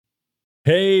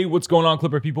Hey, what's going on,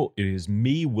 Clipper people? It is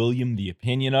me, William, the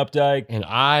Opinion Updike. And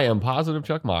I am Positive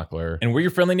Chuck Mockler. And we're your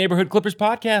friendly neighborhood Clippers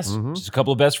podcast. Mhm. Just a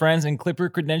couple of best friends and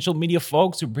Clipper credentialed media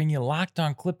folks who bring you Locked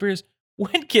On Clippers.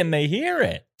 When can they hear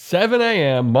it? 7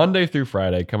 a.m., Monday through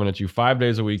Friday, coming at you 5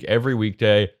 days a week, every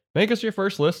weekday. Make us your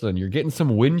first listen. You're getting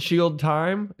some windshield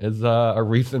time, as a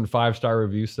recent 5-star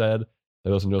review said.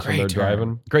 They listen to us when they're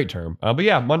driving. Great term. But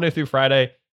yeah, Monday through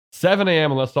Friday, 7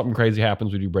 a.m., unless something crazy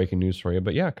happens, we do breaking news for you.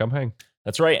 But yeah, come hang.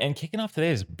 That's right. And kicking off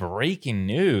today is breaking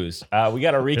news. We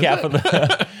got a recap of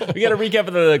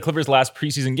the Clippers' last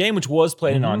preseason game, which was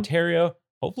played in Ontario.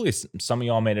 Hopefully, some of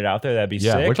y'all made it out there. That'd be sick.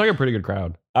 Yeah, looks like a pretty good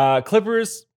crowd.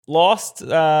 Clippers lost,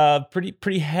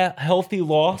 pretty healthy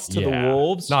loss to the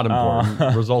Wolves. Not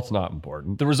important. Result's not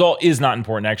important. The result is not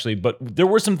important, actually, but there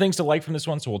were some things to like from this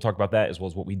one, so we'll talk about that as well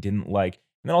as what we didn't like.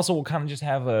 And then also we'll kind of just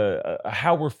have a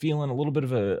how we're feeling, a little bit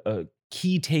of a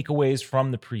key takeaways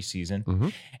from the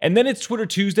preseason. And then it's Twitter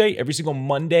Tuesday. Every single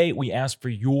Monday, we ask for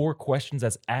your questions.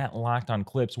 That's at Locked On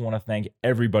Clips. We want to thank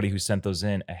everybody who sent those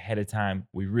in ahead of time.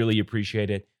 We really appreciate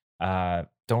it.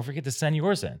 Don't forget to send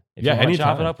yours in. If you want to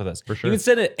chop it up with us. For sure. You can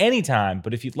send it anytime,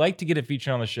 but if you'd like to get a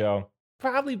feature on the show,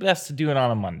 probably best to do it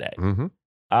on a Monday.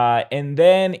 And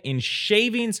then in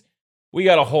shavings, we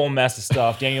got a whole mess of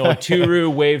stuff. Daniel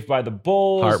Oturu waived by the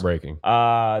Bulls. Heartbreaking.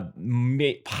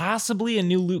 Possibly a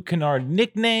new Luke Kennard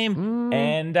nickname.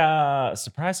 And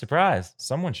surprise, surprise,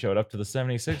 someone showed up to the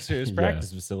 76ers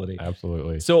practice facility.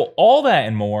 Absolutely. So all that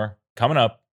and more coming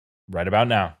up right about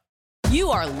now. You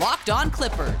are Locked On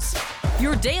Clippers,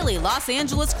 your daily Los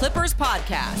Angeles Clippers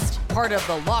podcast. Part of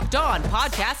the Locked On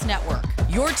Podcast Network,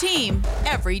 your team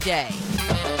every day.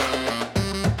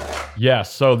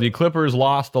 Yes, so the Clippers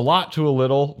lost a lot to a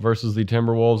little versus the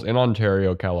Timberwolves in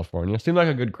Ontario, California. Seemed like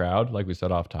a good crowd, like we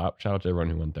said off top. Shout out to everyone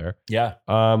who went there. Yeah.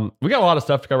 We got a lot of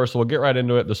stuff to cover, so we'll get right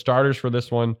into it. The starters for this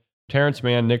one, Terance,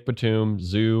 Mann, Nick Batum,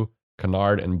 Zoo,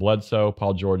 Kennard, and Bledsoe.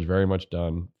 Paul George very much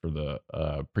done for the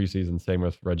preseason. Same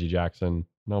with Reggie Jackson.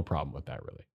 No problem with that,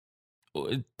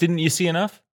 really. Didn't you see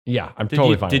enough? Yeah, I'm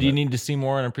totally fine. Did you need to see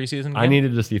more in a preseason game? I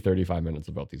needed to see 35 minutes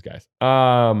of both these guys.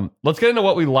 Let's get into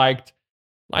what we liked.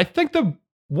 I think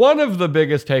one of the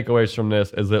biggest takeaways from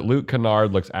this is that Luke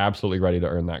Kennard looks absolutely ready to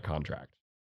earn that contract.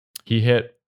 He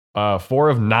hit 4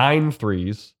 of 9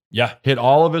 threes. Yeah. Hit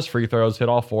all of his free throws, hit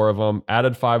all 4 of them,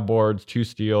 added 5 boards, 2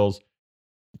 steals.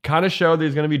 Kind of showed that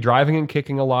he's going to be driving and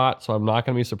kicking a lot, so I'm not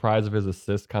going to be surprised if his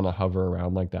assists kind of hover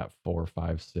around like that 4,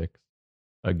 5, 6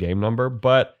 a game number.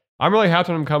 But I'm really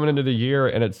happy with him coming into the year,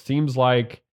 and it seems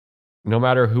like no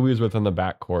matter who he's with in the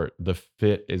backcourt, the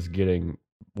fit is getting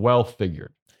well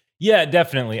figured. Yeah,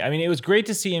 definitely. I mean, it was great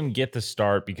to see him get the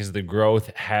start because the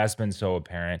growth has been so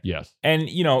apparent. Yes. And,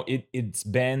 you know, it's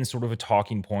been sort of a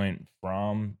talking point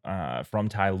from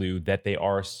Ty Lue that they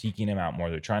are seeking him out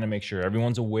more. They're trying to make sure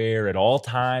everyone's aware at all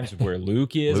times of where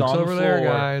Luke is Luke's on the over floor. there,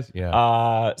 guys.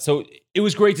 Yeah. So it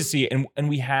was great to see. And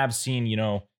we have seen, you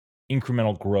know,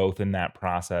 incremental growth in that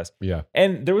process. Yeah.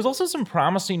 And there was also some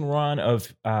promising run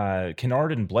of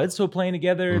Kennard and Bledsoe playing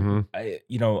together.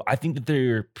 I think that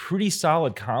they're pretty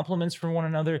solid complements for one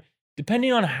another,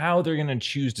 depending on how they're going to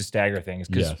choose to stagger things.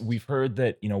 Because we've heard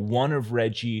that, you know, one of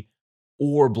Reggie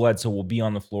or Bledsoe will be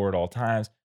on the floor at all times.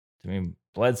 I mean,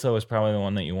 Bledsoe is probably the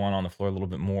one that you want on the floor a little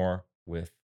bit more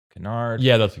with Kennard.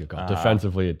 Yeah, that's a good call.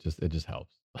 Defensively, it just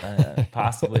helps.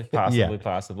 Possibly.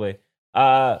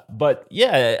 But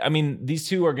yeah, I mean, these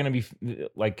two are going to be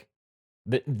like,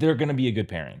 they're going to be a good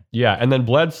pairing. Yeah. And then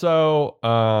Bledsoe,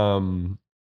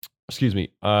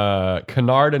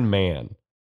 Kennard and Mann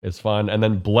is fun. And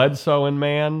then Bledsoe and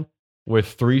Mann with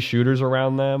 3 shooters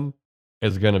around them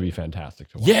is going to be fantastic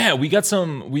to watch. Yeah. We got a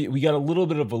little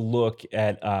bit of a look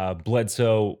at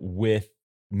Bledsoe with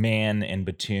Mann and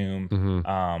Batum.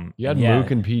 You had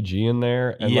Mook and PG in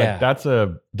there. And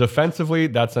defensively,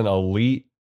 that's an elite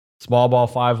small ball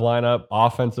 5 lineup.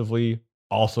 Offensively,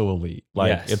 also elite.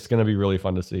 It's going to be really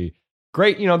fun to see.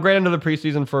 Great end of the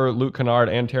preseason for Luke Kennard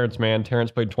and Terance Mann. Terance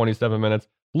played 27 minutes.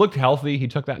 Looked healthy. He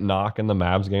took that knock in the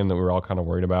Mavs game that we were all kind of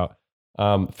worried about.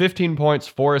 15 points,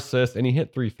 4 assists, and he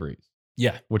hit 3 threes.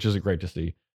 Yeah. Which is great to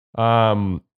see.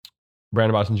 Brandon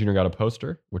Boston Jr. got a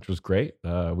poster, which was great.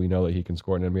 We know that he can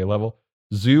score at an NBA level.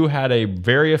 Zoo had a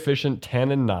very efficient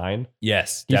 10 and 9.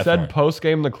 Yes, he said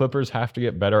post-game the Clippers have to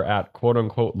get better at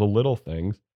quote-unquote the little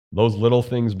things. Those little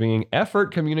things being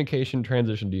effort, communication,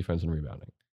 transition, defense, and rebounding.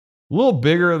 A little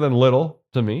bigger than little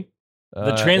to me.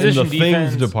 The transition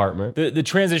defense things department. The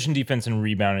transition defense and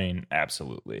rebounding,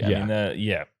 absolutely. I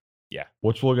mean,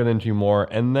 which we'll get into more.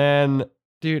 And then,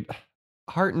 dude,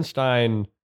 Hartenstein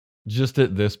just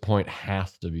at this point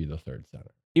has to be the third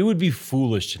center. It would be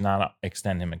foolish to not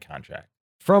extend him a contract.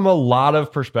 from a lot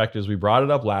of perspectives. We brought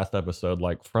it up last episode,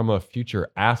 like from a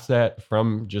future asset,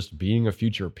 from just being a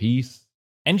future piece.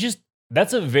 And just,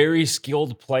 that's a very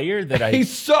skilled player that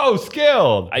he's so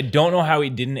skilled. I don't know how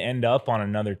he didn't end up on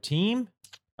another team.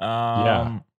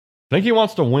 I think he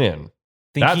wants to win.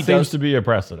 That seems to be a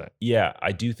precedent. Yeah,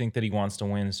 I do think that he wants to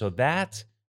win. So that,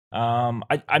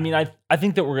 I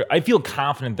think that I feel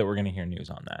confident that we're going to hear news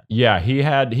on that. Yeah,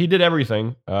 he did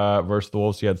everything versus the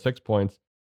Wolves. He had 6 points,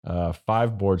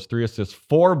 5 boards, 3 assists,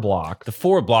 4 blocks. The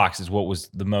 4 blocks is what was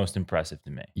the most impressive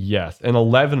to me. Yes, in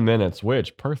 11 minutes,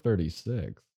 which per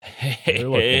 36. They're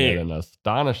looking at an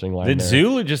astonishing line. Did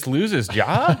Zulu just lose his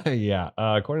job? Yeah,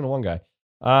 according to one guy.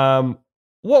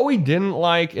 What we didn't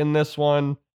like in this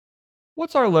one,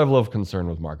 what's our level of concern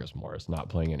with Marcus Morris not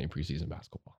playing any preseason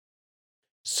basketball?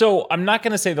 So I'm not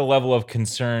going to say the level of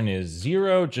concern is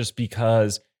 0 just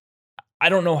because I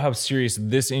don't know how serious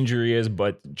this injury is,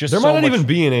 but just there might not even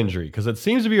be an injury because it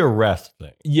seems to be a rest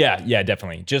thing. Yeah,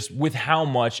 definitely. Just with how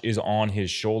much is on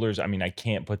his shoulders, I mean, I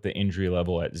can't put the injury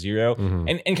level at 0.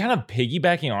 Mm-hmm. And kind of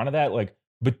piggybacking onto that, like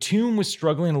Batum was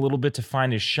struggling a little bit to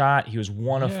find his shot. He was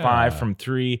 1 of 5 from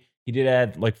 3. He did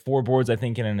add like 4 boards, I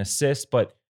think, and an assist.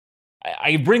 But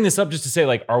I bring this up just to say,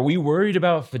 like, are we worried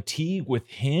about fatigue with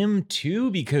him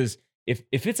too? Because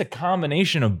if it's a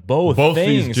combination of both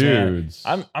things, these dudes,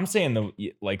 man, I'm saying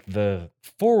the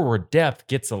forward depth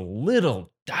gets a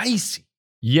little dicey.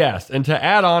 Yes, and to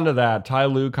add on to that, Ty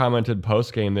Lue commented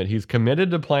post-game that he's committed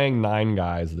to playing 9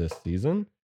 guys this season,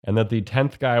 and that the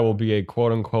 10th guy will be a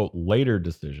quote-unquote later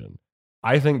decision.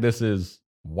 I think this is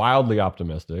wildly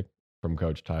optimistic from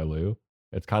Coach Ty Lue.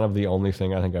 It's kind of the only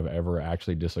thing I think I've ever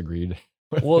actually disagreed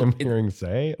with him hearing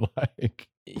say. Like,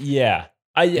 yeah.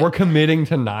 We're committing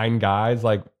to 9 guys.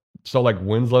 Like, so like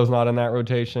Winslow's not in that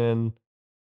rotation.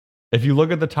 If you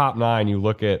look at the top 9, you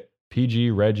look at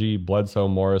PG, Reggie, Bledsoe,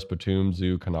 Morris, Batum,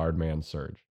 Zoo, Kennard, Mann,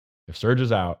 Serge. If Serge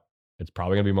is out, it's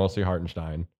probably going to be mostly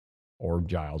Hartenstein or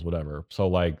Giles, whatever. So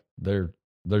like there's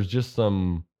just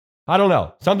some, I don't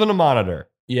know, something to monitor.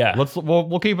 Yeah.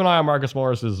 We'll keep an eye on Marcus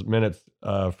Morris's minutes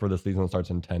for the season that starts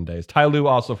in 10 days. Ty Lue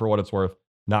also, for what it's worth,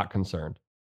 not concerned.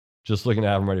 Just looking to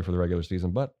have him ready for the regular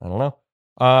season, but I don't know.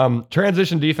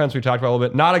 Transition defense we talked about a little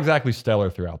bit. Not exactly stellar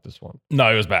throughout this one.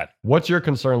 No, it was bad. What's your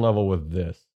concern level with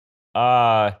this?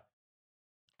 I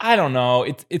don't know.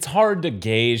 It's hard to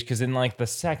gauge because in like the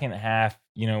second half,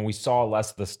 we saw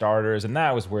less of the starters, and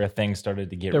that was where things started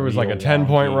to get. There was like a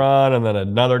 10-point run, and then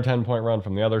another 10-point run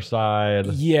from the other side.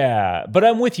 Yeah, but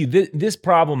I'm with you. This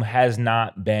problem has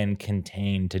not been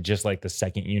contained to just like the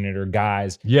second unit or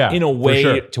guys. Yeah, in a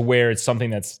way to where it's something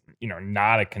that's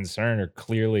not a concern or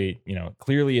clearly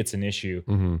it's an issue.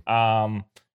 Mm-hmm.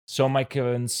 So my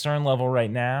concern level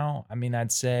right now, I mean,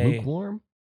 I'd say lukewarm.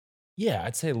 Yeah,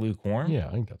 I'd say lukewarm. Yeah,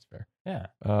 I think that's fair.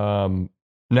 Yeah.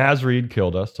 Naz Reid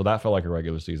killed us, so that felt like a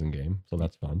regular season game. So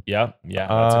that's fun. Yeah,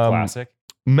 that's a classic.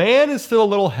 Mann is still a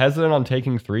little hesitant on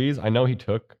taking threes. I know he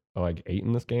took like 8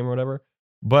 in this game or whatever,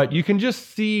 but you can just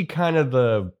see kind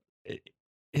of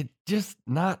it just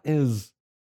not as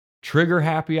trigger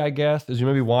happy, I guess, as you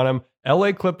maybe want him.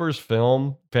 LA Clippers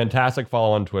film, fantastic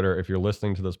follow on Twitter. If you're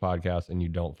listening to this podcast and you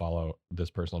don't follow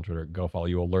this person on Twitter, go follow.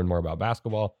 You will learn more about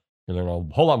basketball. You'll learn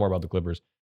a whole lot more about the Clippers.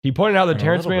 He pointed out that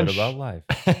Terance Mann about life.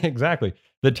 Exactly.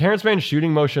 The Terance Mann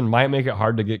shooting motion might make it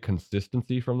hard to get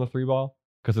consistency from the 3-ball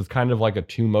because it's kind of like a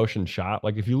 2-motion shot.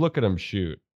 Like if you look at him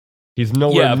shoot, he's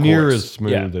nowhere near as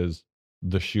smooth as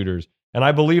the shooters. And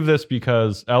I believe this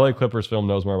because LA Clippers film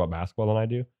knows more about basketball than I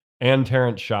do. And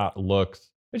Terrance's shot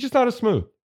it's just not as smooth.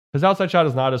 His outside shot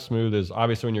is not as smooth as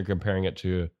obviously when you're comparing it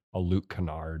to a Luke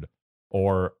Kennard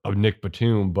or a Nick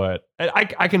Batum, but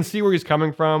I can see where he's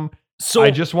coming from. So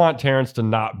I just want Terance to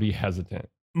not be hesitant.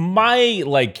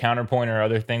 My counterpoint or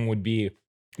other thing would be,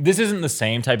 this isn't the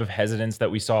same type of hesitance that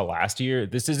we saw last year.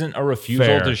 This isn't a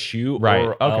refusal to shoot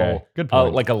or good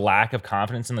point. Like a lack of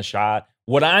confidence in the shot.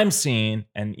 What I'm seeing,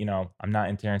 and I'm not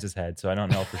in Terrance's head, so I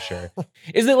don't know for sure,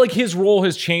 is that like his role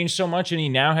has changed so much and he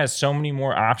now has so many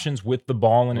more options with the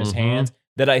ball in his hands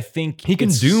that I think he can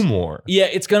do more. Yeah,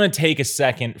 it's going to take a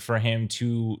second for him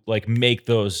to like make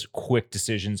those quick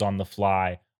decisions on the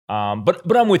fly.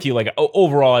 But I'm with you. Like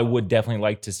overall, I would definitely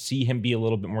like to see him be a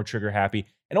little bit more trigger happy.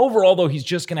 And overall, though, he's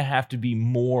just going to have to be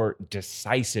more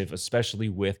decisive, especially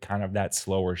with kind of that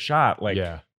slower shot. Like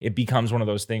it becomes one of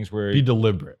those things where be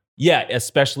deliberate. Yeah,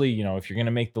 especially if you're going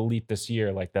to make the leap this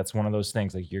year, like that's one of those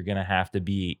things. Like you're going to have to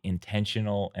be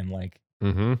intentional and like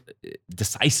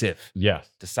decisive. Yes,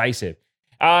 decisive.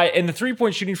 And the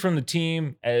 3-point shooting from the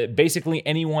team, basically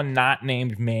anyone not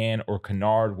named Mann or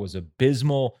Kennard was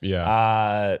abysmal.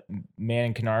 Yeah. Mann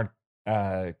and Kennard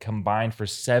combined for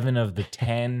 7 of the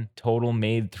 10 total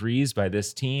made threes by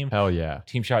this team. Hell yeah.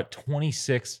 Team shot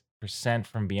 26%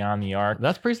 from beyond the arc.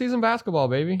 That's preseason basketball,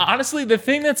 baby. Honestly, the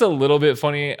thing that's a little bit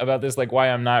funny about this, like why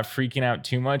I'm not freaking out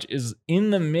too much, is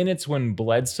in the minutes when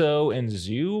Bledsoe and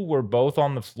Zoo were both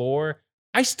on the floor,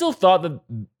 I still thought that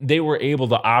they were able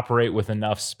to operate with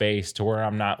enough space to where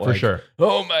I'm not like, for sure.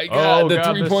 Oh my God, the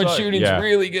 3-point shooting's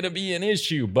really going to be an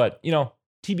issue. But,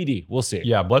 TBD, we'll see.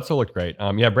 Yeah, Bledsoe looked great.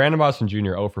 Brandon Boston Jr.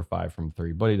 0 for 5 from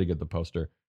 3. Buddy to get the poster.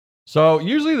 So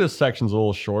usually this section's a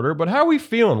little shorter, but how are we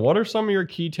feeling? What are some of your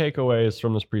key takeaways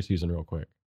from this preseason real quick?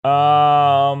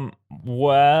 Well,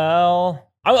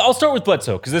 I'll start with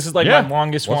Bledsoe because this is like my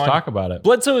longest one. Let's talk about it.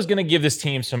 Bledsoe is going to give this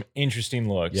team some interesting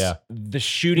looks. Yeah. The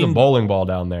shooting. The bowling ball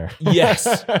down there.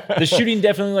 Yes. The shooting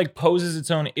definitely like poses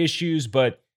its own issues,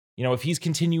 but if he's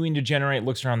continuing to generate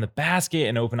looks around the basket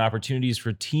and open opportunities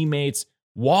for teammates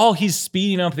while he's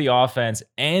speeding up the offense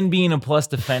and being a plus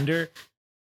defender,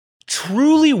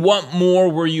 truly what more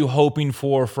were you hoping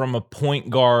for from a point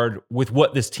guard with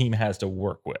what this team has to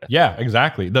work with? Yeah,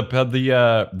 exactly.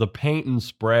 The paint and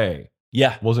spray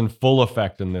was in full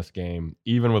effect in this game,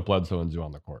 even with Bledsoe and Zoo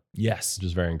on the court. Yes. Which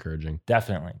is very encouraging.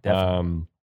 Definitely.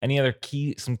 Any other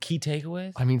key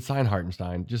takeaways? I mean, sign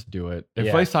Hartenstein. Just do it.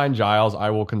 If they sign Giles, I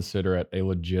will consider it a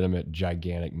legitimate,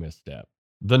 gigantic misstep.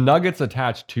 The Nuggets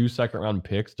attached 2 second-round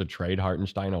picks to trade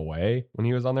Hartenstein away when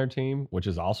he was on their team, which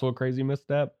is also a crazy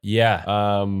misstep.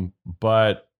 Yeah.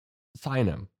 But sign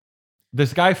him.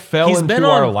 This guy fell into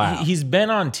our lap. He's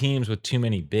been on teams with too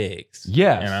many bigs.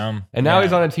 Yes. And now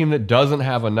he's on a team that doesn't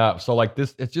have enough. So like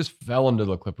this, it just fell into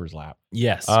the Clippers' lap.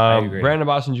 Yes, I agree. Brandon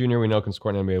Boston Jr. we know can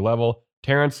score at an NBA level.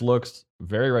 Terance looks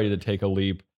very ready to take a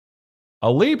leap.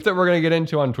 A leap that we're going to get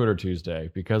into on Twitter Tuesday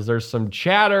because there's some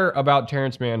chatter about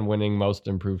Terance Mann winning Most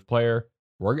Improved Player.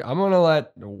 I'm going to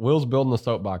let Will's building the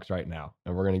soapbox right now,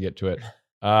 and we're going to get to it.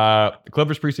 The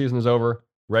Clippers preseason is over.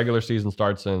 Regular season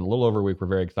starts in a little over a week. We're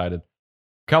very excited.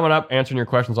 Coming up, answering your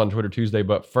questions on Twitter Tuesday,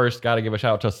 but first, got to give a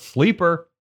shout out to Sleeper.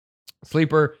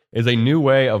 Sleeper is a new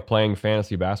way of playing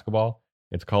fantasy basketball.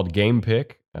 It's called Game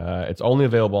Pick. It's only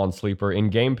available on Sleeper. In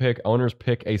Game Pick, owners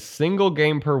pick a single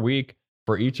game per week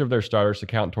for each of their starters to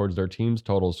count towards their team's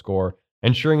total score,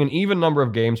 ensuring an even number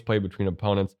of games played between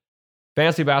opponents.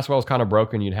 Fantasy basketball is kind of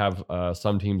broken. You'd have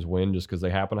some teams win just because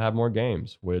they happen to have more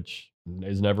games, which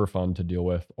is never fun to deal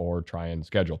with or try and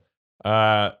schedule.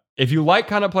 If you like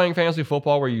kind of playing fantasy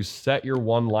football where you set your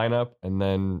one lineup and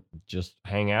then just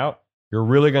hang out, you're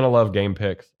really going to love Game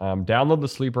Picks. Download the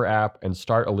Sleeper app and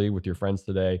start a league with your friends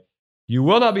today. You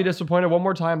will not be disappointed. One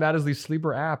more time, that is the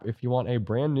Sleeper app if you want a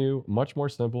brand new, much more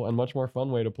simple, and much more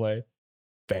fun way to play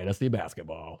fantasy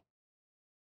basketball.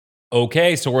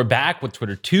 Okay, so we're back with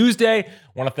Twitter Tuesday. I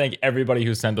want to thank everybody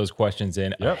who sent those questions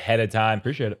in ahead of time.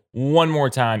 Appreciate it. One more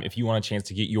time, if you want a chance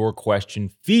to get your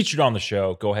question featured on the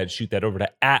show, go ahead and shoot that over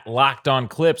to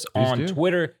 @LockedOnClips on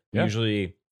Twitter. We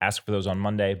usually ask for those on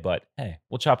Monday, but hey,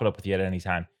 we'll chop it up with you at any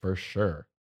time. For sure.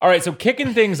 All right, so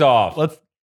kicking things off.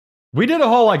 We did a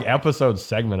whole episode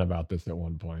segment about this at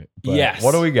one point. Yes.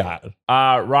 What do we got?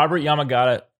 Robert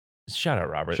Yamagata. Shout out,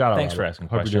 Robert. Thanks for asking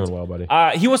questions. Hope you're doing well,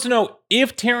 buddy. He wants to know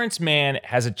if Terance Mann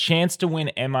has a chance to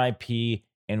win MIP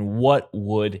and what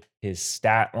would his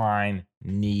stat line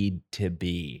need to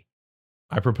be?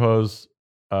 I propose,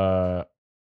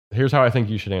 here's how I think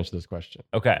you should answer this question.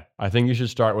 Okay. I think you should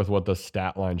start with what the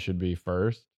stat line should be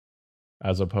first,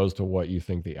 as opposed to what you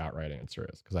think the outright answer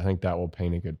is, because I think that will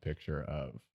paint a good picture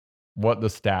of what the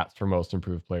stats for Most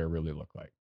Improved Player really look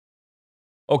like.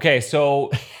 Okay,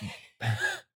 so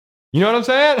you know what I'm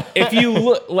saying? if you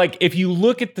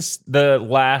look at the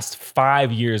last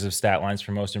 5 years of stat lines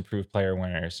for Most Improved Player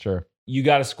winners, sure, you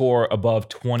got to score above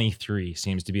 23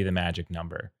 seems to be the magic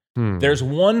number. There's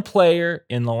one player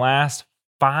in the last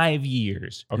 5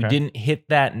 years who didn't hit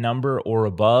that number or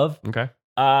above. Okay.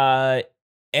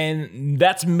 And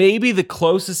that's maybe the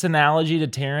closest analogy to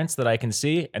Terance that I can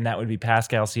see, and that would be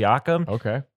Pascal Siakam.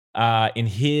 Okay. In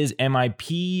his MIP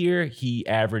year, he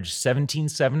averaged 17,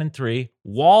 7, and 3,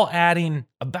 while adding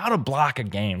about a block a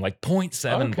game, like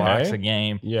 0.7 blocks a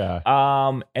game. Yeah.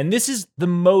 And this is the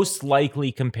most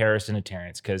likely comparison to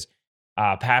Terance because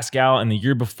Pascal in the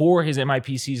year before his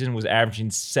MIP season was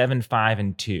averaging 7, 5,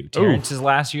 and 2. Terrance's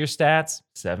last year's stats,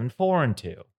 7, 4, and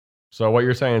 2. So what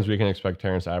you're saying is we can expect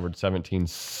Terance to average 17,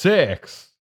 6,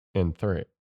 and 3.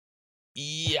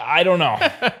 Yeah, I don't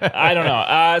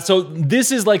know. So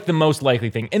this is like the most likely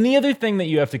thing. And the other thing that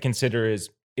you have to consider is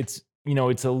it's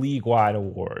a league-wide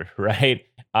award, right?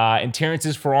 And Terance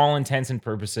is, for all intents and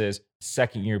purposes,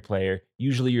 second-year player.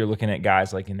 Usually you're looking at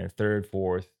guys like in their third,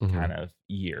 fourth kind of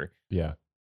year. Yeah.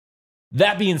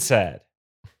 That being said,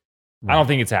 I don't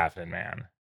think it's happening, man.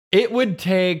 It would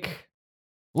take...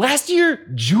 Last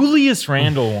year, Julius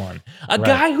Randle won. A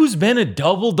guy who's been a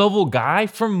double-double guy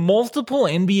for multiple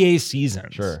NBA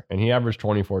seasons. Sure. And he averaged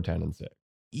 24, 10, and 6.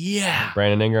 Yeah.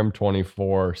 Brandon Ingram,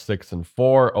 24, 6, and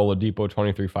 4. Oladipo,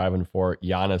 23, 5, and 4.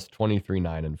 Giannis, 23,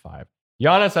 9, and 5.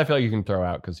 Giannis, I feel like you can throw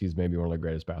out because he's maybe one of the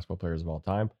greatest basketball players of all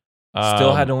time.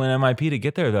 Still had to win MIP to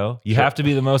get there, though. You have to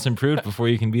be the most improved before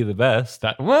you can be the best.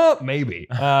 Maybe.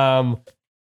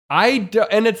 And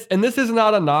this is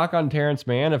not a knock on Terance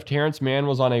Mann. If Terance Mann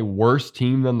was on a worse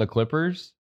team than the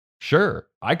Clippers, sure,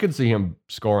 I could see him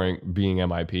being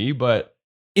MIP. But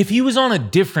if he was on a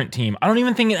different team, I don't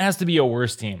even think it has to be a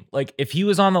worse team. Like if he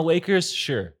was on the Lakers,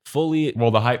 sure, fully.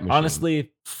 Well, the hype machine.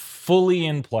 Honestly, fully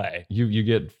in play. You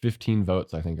get 15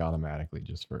 votes, I think, automatically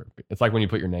it's like when you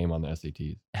put your name on the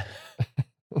SATs.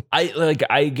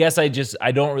 I guess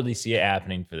I don't really see it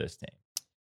happening for this team.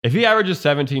 If he averages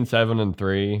 17, 7, and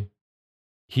 3,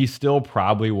 he still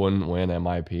probably wouldn't win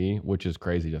MIP, which is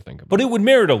crazy to think about. It would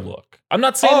merit a look. I'm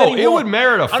not saying that it would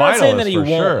merit a finalist. I'm not saying that he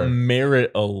won't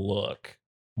merit a look.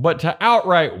 But to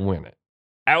outright win it.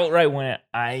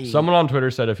 Someone on Twitter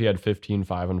said if he had 15,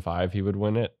 5, and 5, he would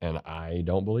win it, and I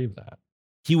don't believe that.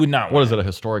 He would not win. What is it, a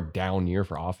historic down year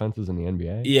for offenses in the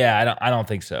NBA? Yeah, I don't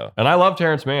think so. And I love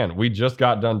Terance Mann. We just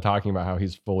got done talking about how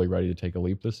he's fully ready to take a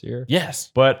leap this year.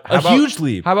 Yes. But huge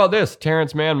leap. How about this?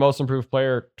 Terance Mann, most improved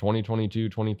player,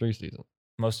 2022-23 season.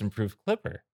 Most improved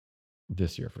Clipper.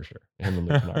 This year for sure. Him and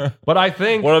Luke Kennard. But I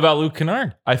think... What about Luke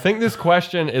Kennard? I think this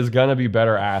question is going to be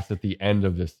better asked at the end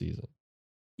of this season.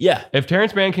 Yeah. If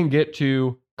Terance Mann can get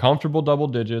to comfortable double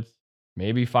digits,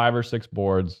 maybe 5 or 6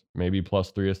 boards, maybe plus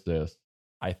 3 assists,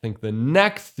 I think the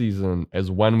next season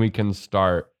is when we can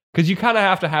start, because you kind of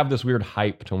have to have this weird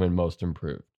hype to win most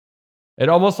improved. It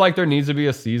almost like there needs to be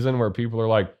a season where people are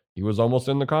like, he was almost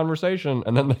in the conversation,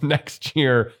 and then the next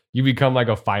year you become like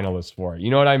a finalist for it.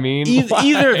 You know what I mean?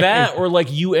 Either that or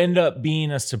like you end up being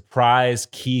a surprise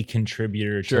key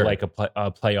contributor to like a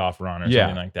playoff run or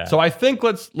something like that. So I think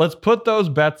let's put those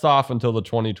bets off until the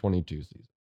 2022 season.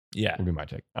 Yeah. Would be my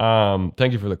take.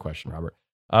 Thank you for the question, Robert.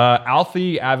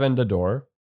 Alfie Avendador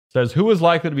says, who is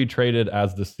likely to be traded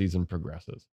as this season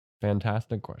progresses?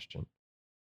 Fantastic question.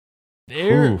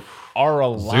 There are a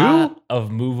lot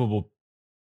of movable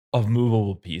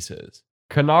pieces.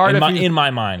 Kennard, in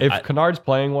my mind. If Kennard's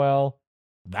playing well,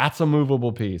 that's a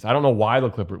movable piece. I don't know why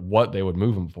what they would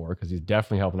move him for, because he's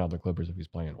definitely helping out the Clippers if he's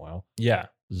playing well. Yeah.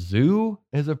 Zoo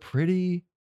is a pretty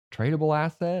tradable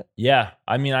asset. Yeah.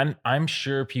 I mean, I'm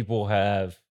sure people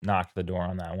have knocked the door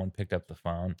on that one, picked up the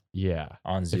phone. Yeah.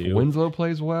 On Zoo. If Winslow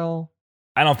plays well.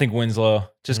 I don't think Winslow,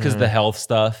 just because the health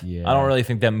stuff. Yeah. I don't really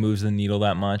think that moves the needle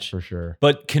that much. For sure.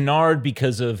 But Kennard,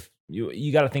 because of,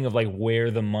 you got to think of like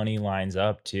where the money lines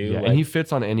up too. Yeah, like, and he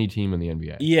fits on any team in the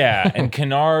NBA. Yeah. And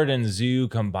Kennard and Zoo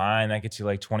combined, that gets you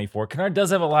like 24. Kennard does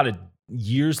have a lot of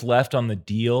years left on the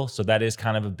deal, so that is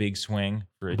kind of a big swing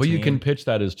for a team. But you can pitch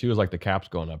that as too, as like the cap's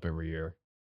going up every year.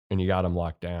 And you got him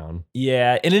locked down.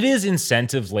 Yeah, and it is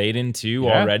incentives laden too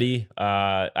already.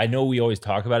 I know we always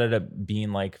talk about it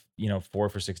being like 4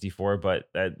 for 64, but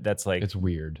that's like it's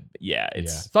weird. Yeah,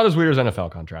 it's not as weird as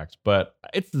NFL contracts, but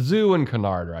it's Zoo and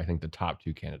Kennard are I think the top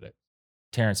 2 candidates.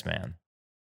 Terance Mann.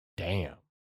 Damn.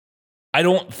 I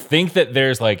don't think that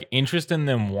there's like interest in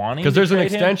them wanting because there's an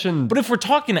trade extension. Him. But if we're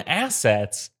talking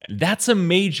assets, that's a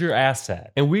major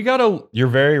asset. And you're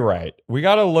very right. We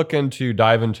got to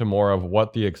dive into more of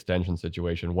what the extension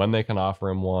situation, when they can offer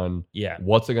him one. Yeah.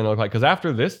 What's it going to look like? Because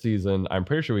after this season, I'm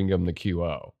pretty sure we can give him the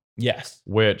QO. Yes.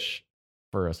 Which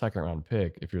for a second round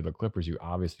pick, if you're the Clippers, you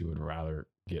obviously would rather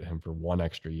get him for 1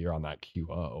 extra year on that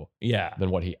QO. Yeah. Than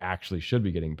what he actually should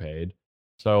be getting paid.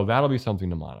 So that'll be something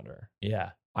to monitor. Yeah.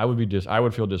 I would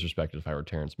feel disrespected if I were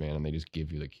Terance Mann and they just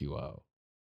give you the QO.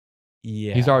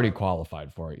 Yeah. He's already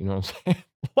qualified for it. You know what I'm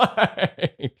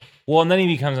saying? Well, and then he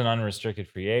becomes an unrestricted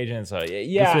free agent. So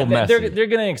yeah, they're going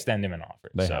to extend him an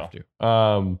offer. They have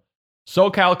to.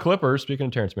 SoCal Clippers, speaking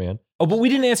of Terance Mann. Oh, but we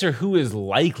didn't answer who is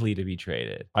likely to be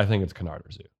traded. I think it's Kennard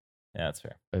or Zoo. Yeah, that's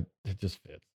fair. It just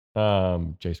fits.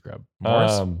 J Scrub.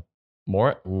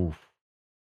 Morris? Oof.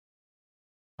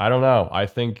 I don't know. I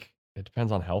think it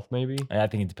depends on health, maybe. I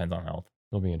think it depends on health.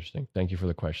 It'll be interesting. Thank you for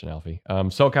the question, Alfie.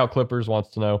 SoCal Clippers wants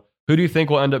to know, who do you think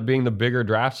will end up being the bigger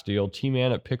draft steal?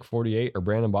 T-Man at pick 48 or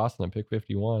Brandon Boston at pick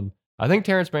 51? I think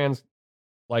Terance Mann's,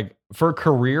 like, for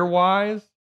career-wise,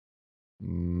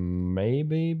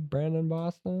 Maybe Brandon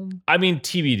Boston. I mean,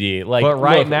 TBD. Like, but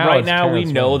right now we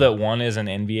know that one is an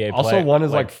NBA player. Also, one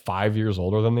is like 5 years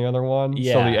older than the other one.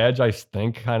 Yeah. So the edge, I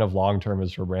think, kind of long term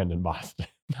is for Brandon Boston.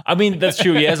 I mean, that's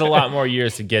true. He has a lot more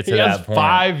years to get to that point.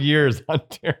 5 years on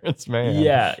Terance Mann.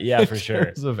 Yeah, for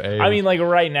sure. Of age. I mean, like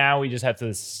right now, we just have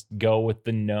to go with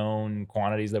the known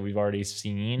quantities that we've already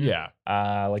seen. Yeah.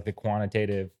 Like the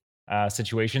quantitative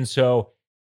situation. So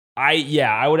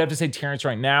I would have to say Terance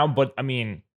right now, but I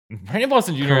mean, Brandon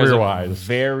Boston Jr. has a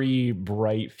very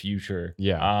bright future.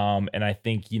 Yeah. And I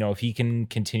think, if he can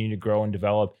continue to grow and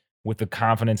develop with the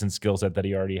confidence and skill set that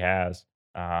he already has,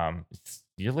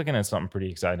 you're looking at something pretty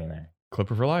exciting there.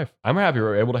 Clipper for life. I'm happy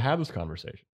we're able to have this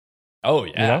conversation. Oh,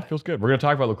 yeah. Feels good. We're going to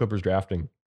talk about the Clippers drafting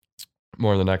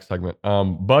more in the next segment.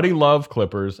 Buddy Love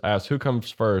Clippers asks, who comes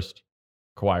first,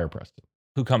 Kawhi or Preston?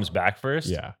 Who comes back first?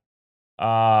 Yeah.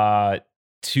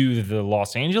 To the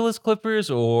Los Angeles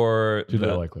Clippers or to the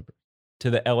LA Clippers?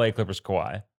 To the LA Clippers,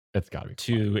 Kawhi. It's got to be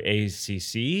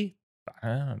Kawhi. To ACC,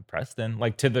 Preston.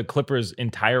 Like to the Clippers'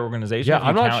 entire organization. Yeah,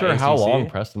 I'm not sure how long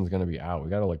Preston's going to be out. We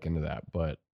got to look into that,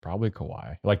 but probably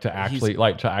Kawhi. Like to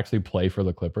actually play for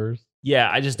the Clippers. Yeah,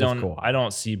 I just don't. I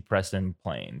don't see Preston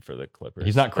playing for the Clippers.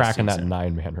 He's not cracking that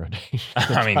 9-man rotation.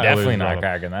 I mean, definitely not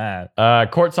cracking that.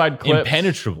 Courtside clips.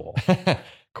 Impenetrable.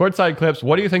 Courtside clips.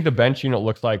 What do you think the bench unit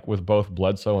looks like with both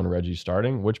Bledsoe and Reggie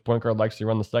starting? Which point guard likes to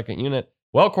run the second unit?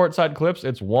 Well, courtside clips,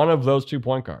 it's one of those 2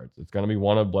 point guards. It's going to be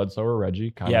one of Bledsoe or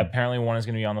Reggie. Apparently one is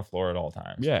going to be on the floor at all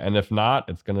times. Yeah, and if not,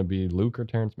 it's going to be Luke or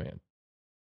Terance Mann.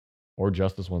 Or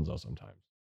Justice Winslow sometimes.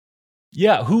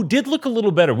 Yeah, who did look a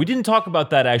little better. We didn't talk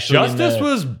about that actually. Justice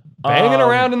was banging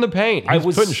around in the paint. He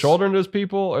was putting shoulder into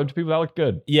people or to people that looked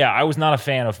good. Yeah, I was not a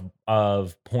fan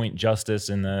of point Justice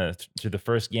through the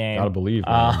first game. Gotta believe.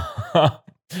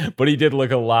 But he did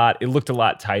look it looked a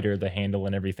lot tighter, the handle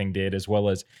and everything did, as well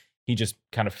as he just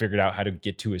kind of figured out how to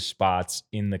get to his spots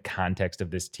in the context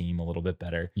of this team a little bit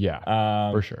better.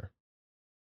 Yeah, for sure.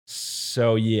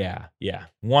 So yeah.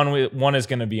 One is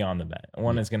going to be on the bench.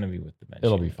 One is going to be with the bench.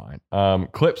 It'll be fine.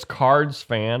 Clips Cards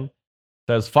fan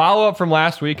says, follow up from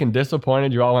last week and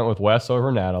disappointed you all went with Wes over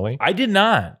Natalie. I did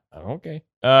not. Okay.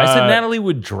 I said Natalie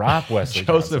would drop Wesley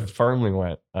Joseph Johnson. firmly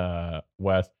went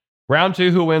Wes. Round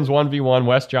 2, who wins 1v1,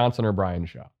 Wes Johnson or Brian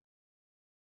Shaw?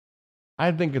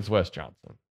 I think it's Wes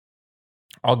Johnson.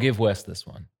 I'll give Wes this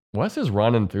one. Wes is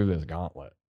running through this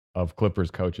gauntlet of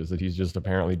Clippers coaches that he's just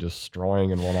apparently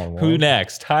destroying in one-on-one. Who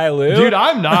next? Ty Lue? Dude,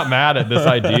 I'm not mad at this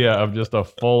idea of just a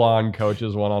full-on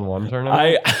coaches one-on-one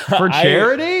tournament. For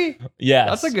charity? Yes.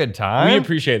 That's a good time. We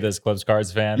appreciate this, Clips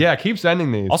Cards fan. Yeah, keep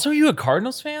sending these. Also, are you a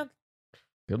Cardinals fan?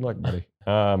 Good luck, buddy.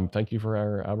 Thank you for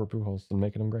our Albert Pujols and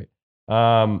making them great.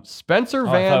 Spencer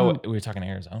Van... I thought we were talking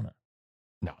Arizona.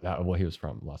 No, he was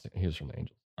from the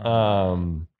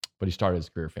Angels. But he started his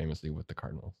career famously with the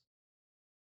Cardinals.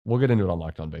 We'll get into it on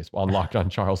Locked On Baseball. On Locked On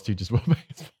Charles Teaches Will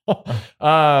Baseball.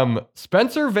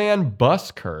 Spencer Van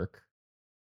Buskirk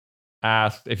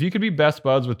asked, if you could be best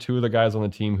buds with 2 of the guys on the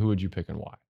team, who would you pick and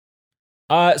why?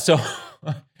 So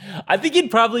I think it'd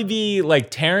probably be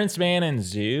like Terance Mann and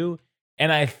Zoo.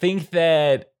 And I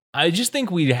just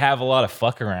think we'd have a lot of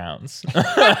fuck arounds.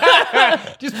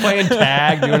 Just playing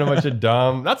tag, doing a bunch of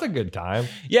dumb. That's a good time.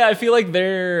 Yeah, I feel like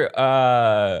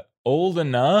they're old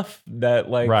enough that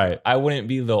I wouldn't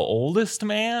be the oldest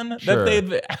man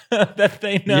that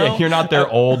they know. Yeah, you're not their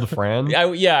old friend.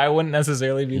 I wouldn't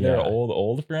necessarily be their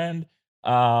old friend.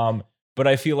 But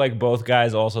I feel like both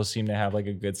guys also seem to have like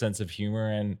a good sense of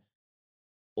humor and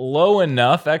low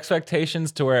enough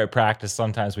expectations to where at practice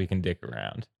sometimes we can dick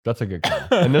around. That's a good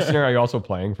call. In this scenario, are you also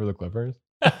playing for the Clippers?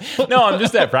 No, I'm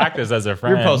just at practice as a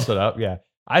friend. You're posted up, yeah.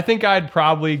 I think I'd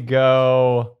probably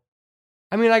go...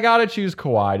 I mean, I got to choose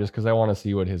Kawhi just because I want to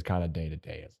see what his kind of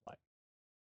day-to-day is like.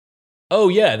 Oh,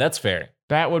 yeah, that's fair.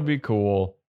 That would be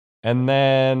cool. And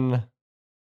then...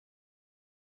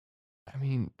 I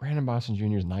mean, Brandon Boston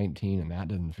Jr. is 19, and that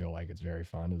doesn't feel like it's very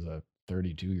fun as a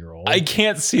 32-year-old. I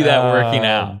can't see that working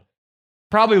out.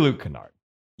 Probably Luke Kennard.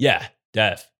 Yeah,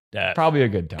 def. Probably a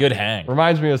good time. Good hang.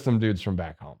 Reminds me of some dudes from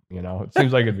back home. It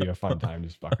seems like it'd be a fun time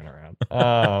just fucking around.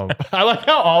 I like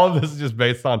how all of this is just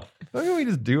based on, look at we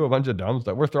just do a bunch of dumb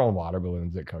stuff. We're throwing water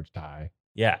balloons at Coach Ty.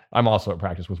 Yeah. I'm also at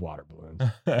practice with water balloons.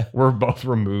 We're both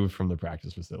removed from the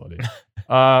practice facility.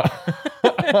 We're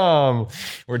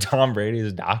Tom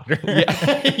Brady's doctor.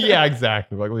 Yeah,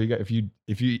 exactly. Like, well,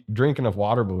 if you drink enough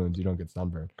water balloons, you don't get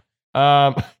sunburned.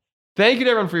 Thank you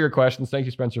to everyone for your questions. Thank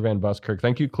you, Spencer Van Buskirk.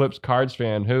 Thank you, Clips Cards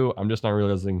fan, who I'm just not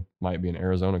realizing might be an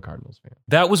Arizona Cardinals fan.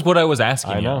 That was what I was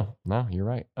asking. I know. No, you're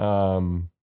right.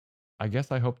 I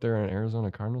guess I hope they're an Arizona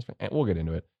Cardinals fan. We'll get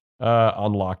into it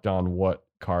on Locked On what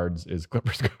cards is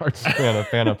Clippers cards.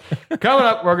 Fan of. Coming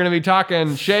up, we're going to be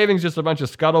talking shavings, just a bunch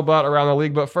of scuttlebutt around the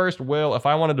league. But first, Will, if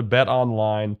I wanted to bet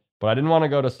online, but I didn't want to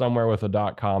go to somewhere with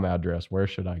a .com address, where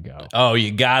should I go? Oh,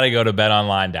 you got to go to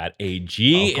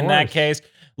betonline.ag in that case.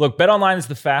 Look, BetOnline is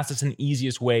the fastest and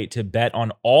easiest way to bet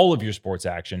on all of your sports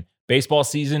action. Baseball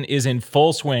season is in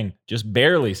full swing, just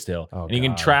barely still. And you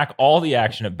can track all the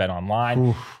action at BetOnline.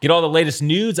 Oof. Get all the latest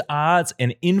news, odds,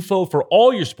 and info for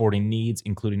all your sporting needs,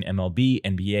 including MLB,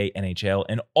 NBA, NHL,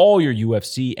 and all your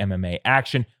UFC, MMA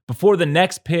action. Before the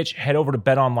next pitch, head over to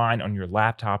BetOnline on your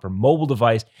laptop or mobile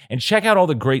device and check out all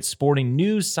the great sporting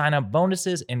news, sign-up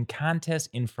bonuses, and contest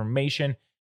information.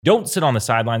 Don't sit on the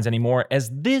sidelines anymore, as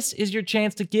this is your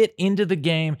chance to get into the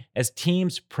game as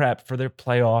teams prep for their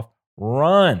playoff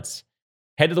runs.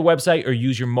 Head to the website or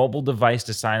use your mobile device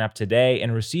to sign up today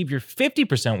and receive your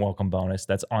 50% welcome bonus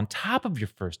that's on top of your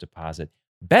first deposit.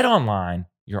 BetOnline,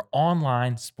 your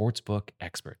online sportsbook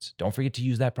experts. Don't forget to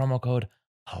use that promo code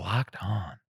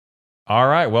LOCKEDON. All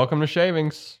right, welcome to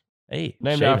Shavings. Hey,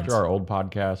 named after our old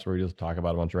podcast where we just talk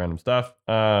about a bunch of random stuff.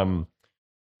 On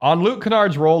Luke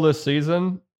Kennard's role this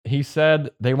season, he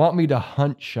said, they want me to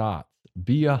hunt shots,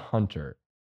 be a hunter.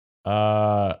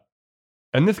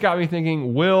 And this got me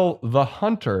thinking, will the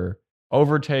hunter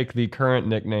overtake the current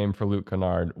nickname for Luke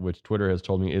Kennard, which Twitter has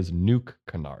told me is Nuke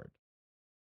Kennard?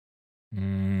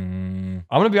 I'm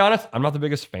going to be honest, I'm not the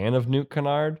biggest fan of Nuke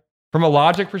Kennard. From a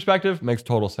logic perspective, makes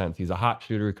total sense. He's a hot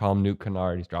shooter. We call him Nuke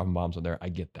Kennard. He's dropping bombs in there. I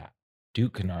get that.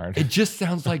 Duke Kennard. It just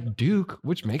sounds like Duke,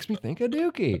 which makes me think of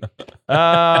Dookie.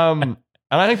 And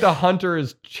I think the hunter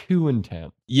is too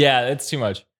intense. Yeah, it's too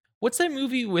much. What's that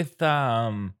movie with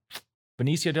Benicio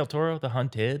del Toro, The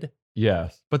Hunted?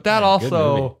 Yes. But that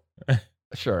also,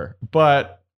 sure.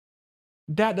 But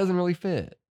that doesn't really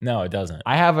fit. No, it doesn't.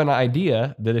 I have an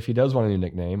idea that if he does want a new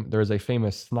nickname, there is a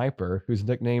famous sniper who's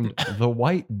nicknamed the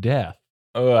White Death.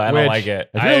 Oh, I don't like it.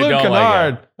 If you're Luke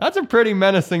Kennard, that's a pretty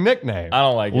menacing nickname. I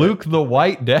don't like Luke the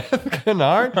White Death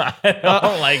Kennard? I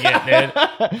don't like it,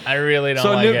 dude. I really don't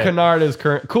like it. So Nuke Kennard is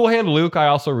current. Cool Hand Luke I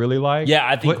also really like. Yeah,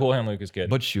 I think Cool Hand Luke is good.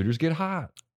 But shooters get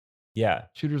hot. Yeah.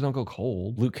 Shooters don't go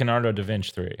cold. Luke Kennardo Da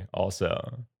Vinci 3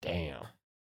 also. Damn.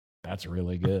 That's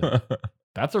really good.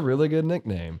 That's a really good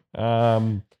nickname.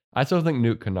 I still think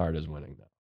Nuke Kennard is winning, though.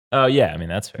 Oh, yeah. I mean,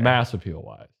 that's fair. Mass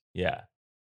appeal-wise. Yeah.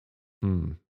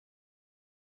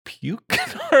 Puke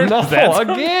Kennard? No,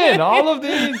 again, all of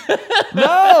these.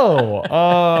 No.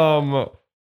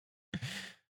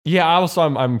 Yeah, also,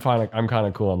 I'm kind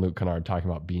of cool on Luke Kennard talking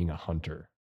about being a hunter.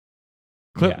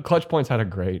 Clutch Points had a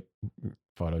great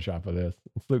Photoshop of this.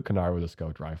 It's Luke Kennard with a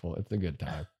scoped rifle. It's a good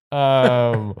time.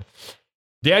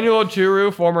 Daniel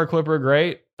Ochuru, former Clipper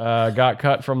great, got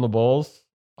cut from the Bulls.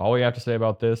 All we have to say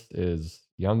about this is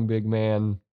young big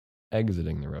man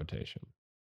exiting the rotation.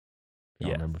 I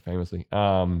remember famously.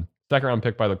 Second round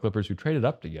pick by the Clippers, who traded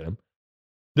up to get him.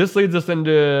 This leads us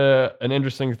into an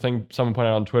interesting thing someone pointed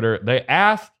out on Twitter. They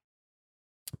asked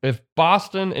if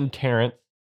Boston and Terance,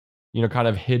 kind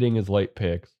of hitting his late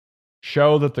picks,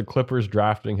 show that the Clippers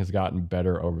drafting has gotten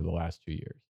better over the last 2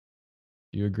 years.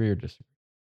 Do you agree or disagree?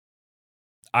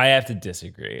 I have to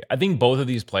disagree. I think both of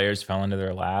these players fell into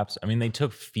their laps. I mean, they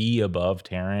took fee above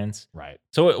Terance. Right.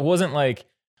 So it wasn't like,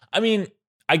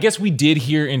 I guess we did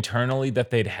hear internally that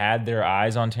they'd had their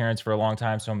eyes on Terance for a long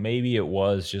time. So maybe it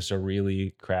was just a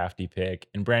really crafty pick.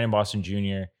 And Brandon Boston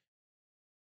Jr.,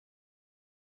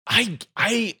 I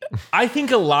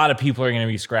think a lot of people are going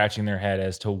to be scratching their head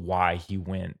as to why he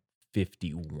went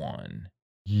 51.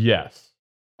 Yes,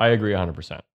 I agree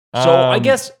 100%. So I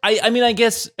guess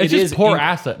it's just poor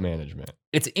asset management.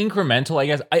 It's incremental, I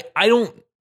guess. I don't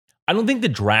think the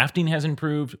drafting has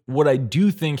improved. What I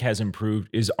do think has improved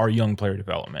is our young player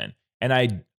development. And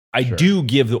I do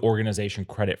give the organization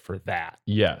credit for that.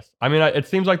 Yes. It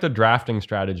seems like the drafting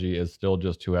strategy is still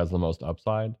just who has the most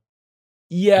upside.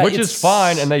 Yeah. Which is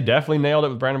fine. And they definitely nailed it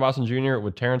with Brandon Boston Jr.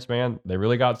 With Terance Mann. They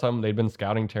really got something. They'd been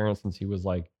scouting Terance since he was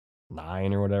like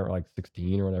 9 or whatever, like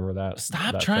 16 or whatever that.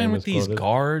 Stop trying with these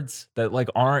guards that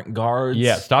aren't guards.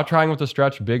 Yeah, stop trying with the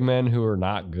stretch big men who are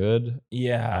not good.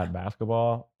 Yeah. At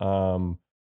basketball. So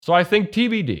I think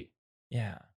TBD.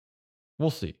 Yeah.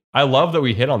 We'll see. I love that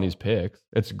we hit on these picks.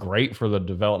 It's great for the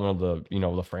development of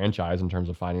the franchise in terms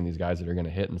of finding these guys that are going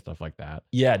to hit and stuff like that.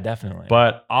 Yeah, definitely.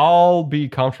 But I'll be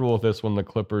comfortable with this when the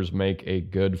Clippers make a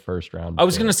good first round. I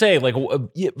was going to say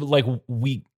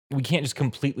we can't just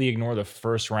completely ignore the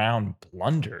first round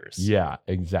blunders. Yeah,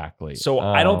 exactly. So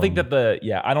I don't think that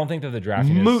the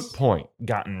drafting moot has point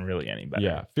gotten really any better.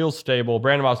 Yeah, feels stable.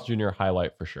 Brandon Boston Jr.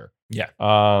 highlight for sure. Yeah.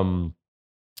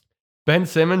 Ben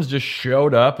Simmons just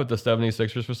showed up at the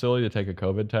 76ers facility to take a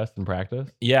COVID test in practice.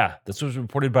 Yeah, this was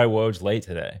reported by Woj late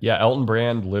today. Yeah, Elton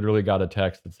Brand literally got a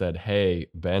text that said, hey,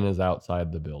 Ben is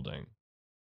outside the building.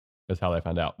 That's how they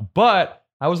found out. But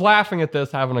I was laughing at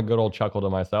this, having a good old chuckle to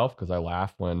myself, because I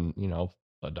laugh when,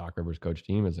 a Doc Rivers coach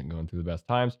team isn't going through the best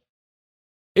times.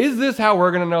 Is this how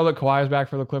we're going to know that Kawhi is back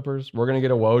for the Clippers? We're going to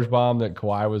get a Woj bomb that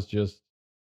Kawhi was just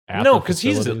no, because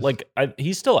he's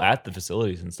he's still at the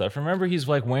facilities and stuff. Remember, he's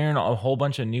like wearing a whole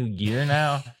bunch of new gear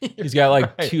now. He's got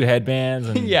like right. 2 headbands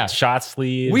and shot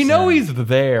sleeves. We know he's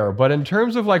there, but in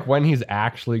terms of like when he's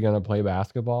actually going to play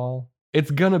basketball,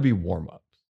 it's going to be warm-ups.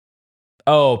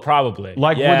 Oh, probably.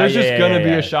 Like there's just going to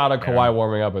be a shot of Kawhi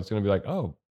warming up. It's going to be like,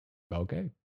 oh,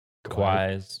 okay.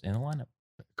 Kawhi's in the lineup.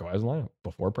 Kawhi's in the lineup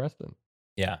before Preston.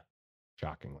 Yeah.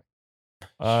 Shockingly.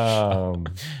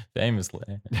 Famously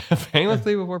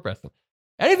before Preston.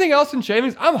 Anything else in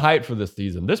shavings? I'm hyped for this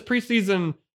season. This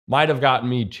preseason might have gotten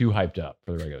me too hyped up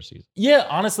for the regular season. Yeah,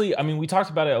 honestly, I mean, we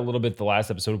talked about it a little bit the last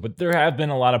episode, but there have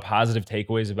been a lot of positive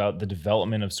takeaways about the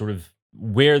development of sort of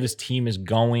where this team is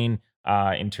going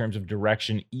in terms of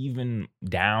direction, even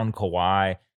down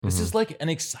Kawhi. This is like an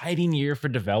exciting year for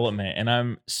development, and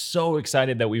I'm so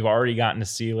excited that we've already gotten to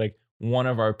see like one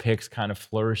of our picks kind of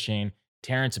flourishing.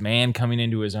 Terance Mann coming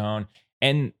into his own,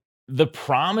 and the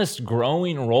promised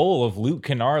growing role of Luke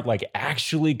Kennard like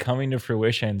actually coming to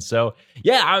fruition. So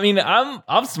yeah, I mean,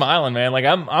 I'm smiling, man. Like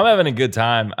I'm having a good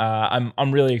time.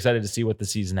 I'm really excited to see what the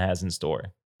season has in store.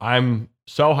 I'm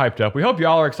so hyped up. We hope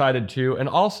y'all are excited too. And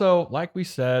also, like we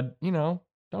said,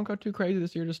 don't go too crazy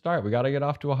this year to start. We got to get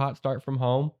off to a hot start from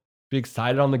home. Be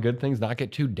excited on the good things, not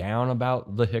get too down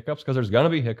about the hiccups, because there's going to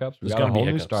be hiccups. We got a whole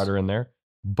new starter in there.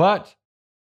 But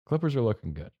Clippers are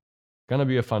looking good. Going to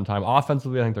be a fun time.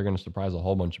 Offensively, I think they're going to surprise a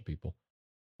whole bunch of people.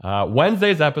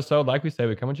 Wednesday's episode, like we say,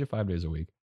 we come at you 5 days a week.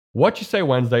 What You Say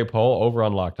Wednesday poll over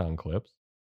on Locked On Clips.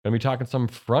 Going to be talking some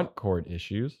front court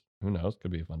issues. Who knows?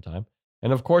 Could be a fun time.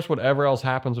 And of course, whatever else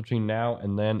happens between now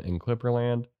and then in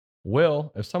Clipperland.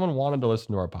 Will, if someone wanted to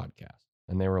listen to our podcast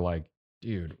and they were like,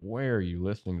 dude, where are you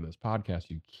listening to this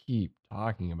podcast you keep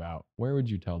talking about? Where would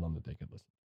you tell them that they could listen?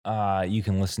 You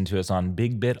can listen to us on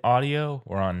Big Bit Audio.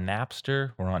 We're on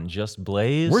Napster. We're on Just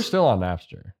Blaze. We're still on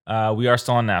Napster. We are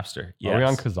still on Napster. Yes. Are we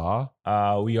on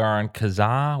Kazaa? We are on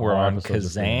Kazaa. We're on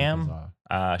Kazam.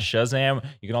 Shazam.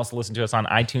 You can also listen to us on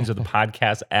iTunes or the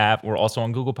podcast app. We're also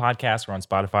on Google Podcasts. We're on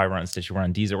Spotify. We're on Stitcher. We're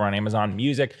on Deezer. We're on Amazon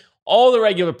Music. All the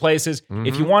regular places.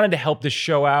 If you wanted to help this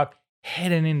show out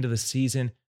heading into the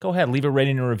season, go ahead, leave a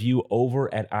rating and review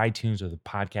over at iTunes or the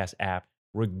podcast app,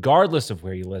 regardless of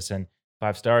where you listen.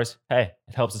 5 stars. Hey,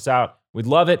 it helps us out. We'd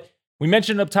love it. We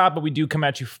mentioned it up top, but we do come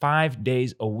at you 5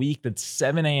 days a week. That's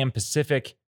 7 a.m.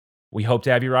 Pacific. We hope to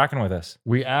have you rocking with us.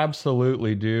 We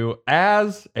absolutely do.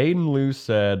 As Aiden Lou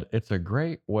said, it's a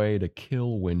great way to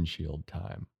kill windshield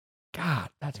time. God,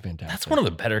 that's fantastic. That's one of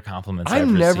the better compliments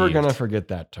I'm never going to forget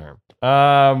that term.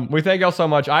 We thank y'all so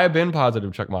much. I have been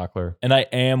Positive Chuck Mockler. And I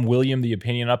am William the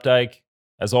Opinion Updike.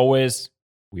 As always,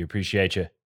 we appreciate you.